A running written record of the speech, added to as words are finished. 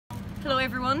Hello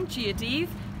everyone, Gia Deeve.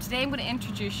 Today I'm going to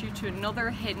introduce you to another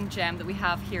hidden gem that we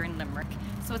have here in Limerick.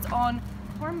 So it's on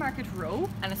Market Row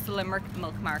and it's the Limerick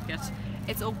Milk Market.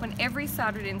 It's open every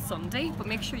Saturday and Sunday, but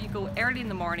make sure you go early in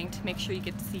the morning to make sure you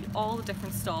get to see all the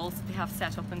different stalls that they have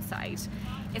set up inside.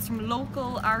 It's from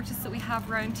local artists that we have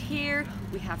around here.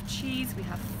 We have cheese, we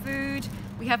have food,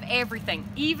 we have everything,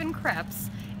 even crepes.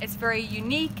 It's very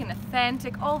unique and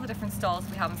authentic, all the different stalls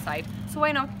we have inside. So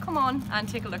why not come on and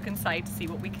take a look inside to see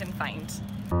what we can find.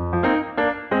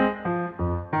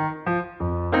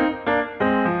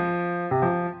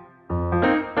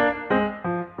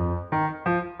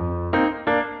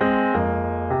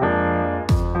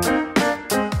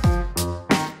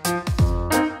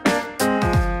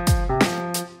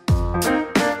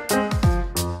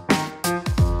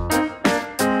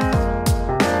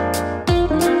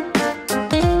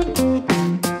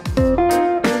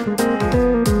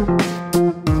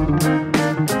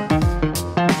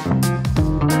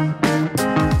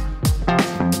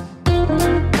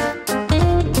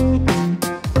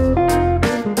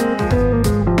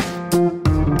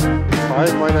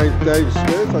 Hi, my name's Dave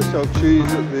Smith. I sell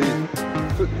cheese at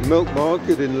the Milk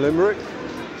Market in Limerick.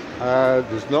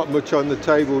 There's not much on the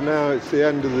table now, it's the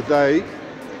end of the day.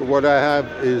 But what I have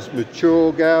is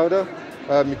mature Gouda,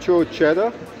 mature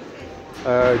cheddar,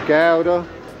 Gouda,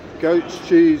 goat's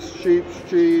cheese, sheep's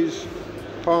cheese,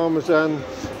 Parmesan.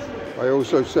 I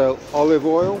also sell olive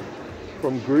oil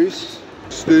from Greece.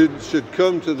 Students should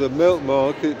come to the milk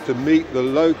market to meet the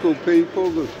local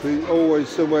people. There's always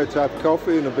somewhere to have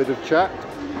coffee and a bit of chat.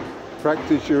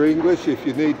 Practice your English if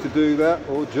you need to do that,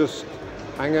 or just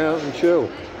hang out and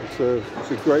chill.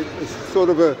 It's sort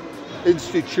of an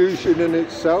institution in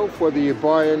itself, whether you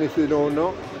buy anything or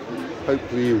not.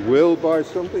 Hopefully you will buy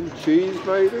something, cheese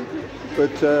maybe,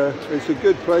 but it's a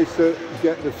good place to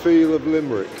get the feel of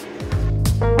Limerick.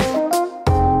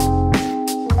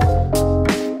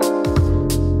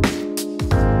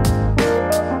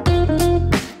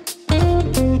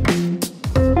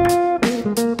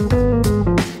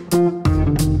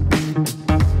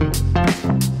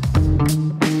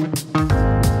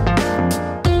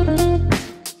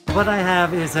 What I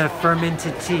have is a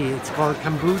fermented tea. It's called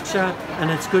kombucha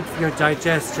and it's good for your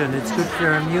digestion, it's good for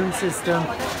your immune system,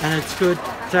 and it's good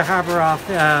to harbour off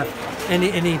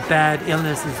any bad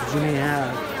illnesses that you may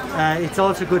have. It's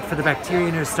also good for the bacteria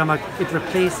in your stomach. It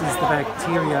replaces the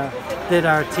bacteria that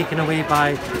are taken away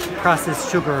by processed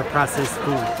sugar or processed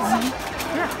foods.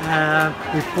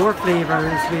 With 4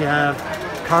 flavours. We have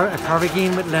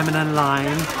carrageen with lemon and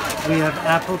lime. We have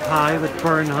apple pie with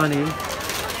burn honey.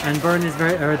 And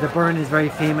the Burn is very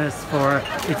famous for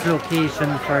its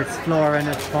location, for its flora and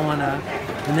its fauna.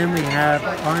 And then we have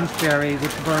orange berry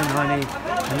with the burn honey,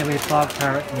 and then we have fog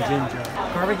carrot and ginger.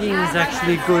 Carrageen is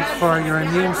actually good for your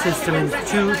immune system in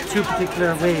two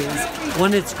particular ways.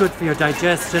 One, it's good for your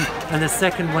digestion, and the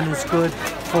second one is good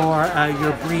for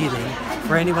your breathing.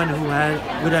 For anyone who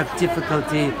would have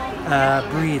difficulty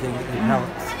breathing, it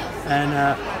helps. And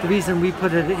the reason we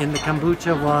put it in the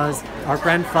kombucha was our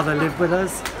grandfather lived with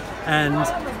us, and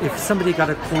if somebody got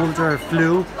a cold or a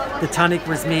flu, the tonic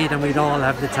was made and we'd all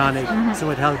have the tonic, so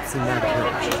it helps in that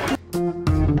approach.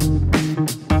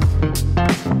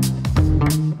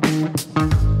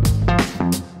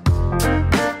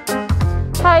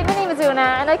 Hi, my name is Una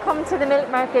and I come to the milk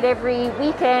market every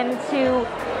weekend to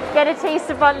get a taste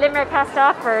of what Limerick has to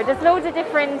offer. There's loads of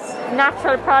different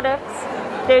natural products.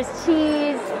 There's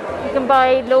cheese. You can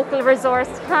buy local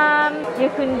resourced ham, you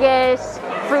can get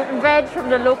fruit and veg from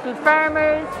the local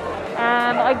farmers.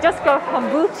 I just got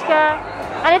kombucha,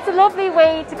 and it's a lovely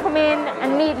way to come in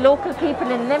and meet local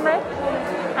people in Limerick,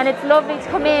 and it's lovely to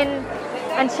come in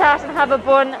and chat and have a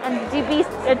bun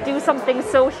and do something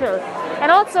social.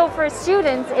 And also for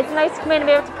students, it's nice to come in and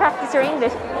be able to practice your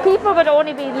English. People would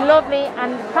only be lovely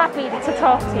and happy to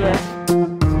talk to you.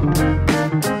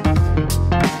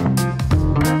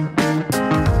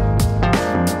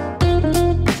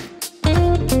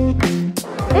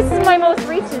 This is my most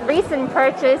recent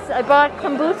purchase. I bought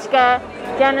kombucha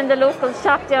down in the local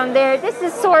shop down there. This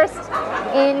is sourced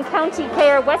in County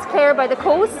Clare, West Clare by the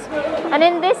coast. And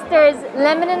in this there's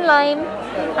lemon and lime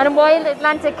and wild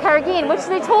Atlantic carrageen, which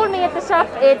they told me at the shop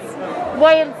it's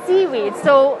wild seaweed.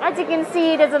 So as you can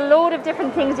see, there's a load of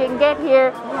different things you can get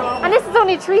here. And this is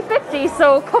only $3.50,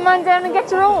 so come on down and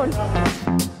get your own.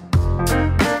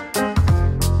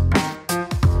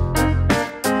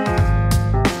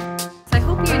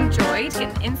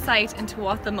 Get an insight into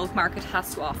what the milk market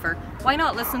has to offer. Why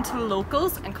not listen to the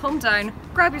locals and come down,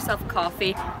 grab yourself a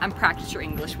coffee and practice your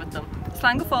English with them.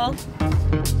 Slán go fáil.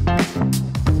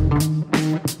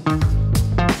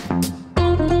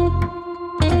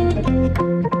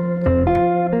 you.